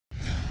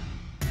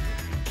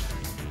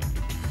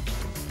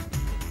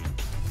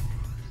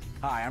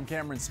Hi, I'm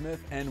Cameron Smith,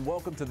 and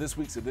welcome to this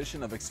week's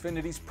edition of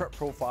Xfinity's Prep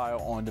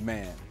Profile on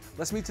Demand.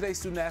 Let's meet today's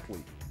student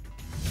athlete.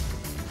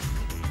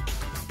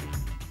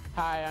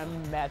 Hi,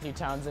 I'm Matthew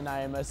Townsend. I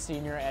am a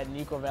senior at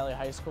Neuqua Valley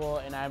High School,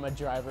 and I'm a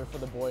driver for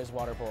the boys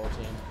water polo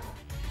team.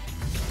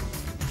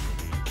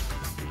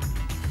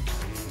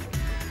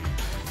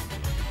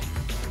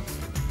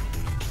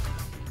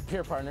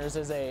 Peer Partners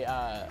is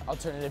a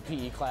alternative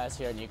PE class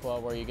here at Neuqua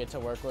where you get to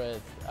work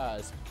with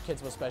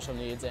kids with special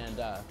needs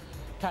and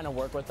kind of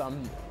work with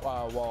them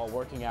while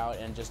working out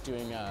and just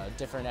doing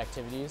different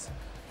activities.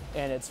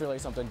 And it's really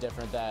something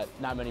different that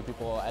not many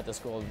people at the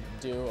school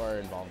do or are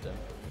involved in.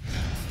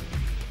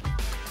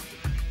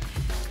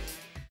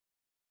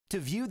 To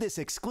view this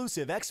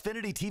exclusive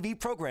Xfinity TV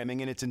programming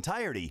in its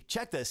entirety,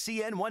 check the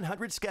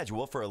CN100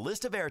 schedule for a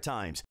list of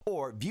airtimes,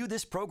 or view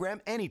this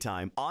program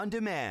anytime on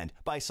demand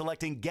by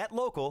selecting Get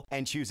Local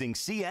and choosing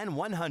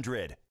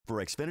CN100. For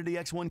Xfinity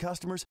X1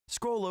 customers,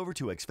 scroll over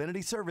to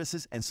Xfinity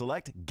Services and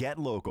select Get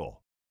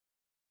Local.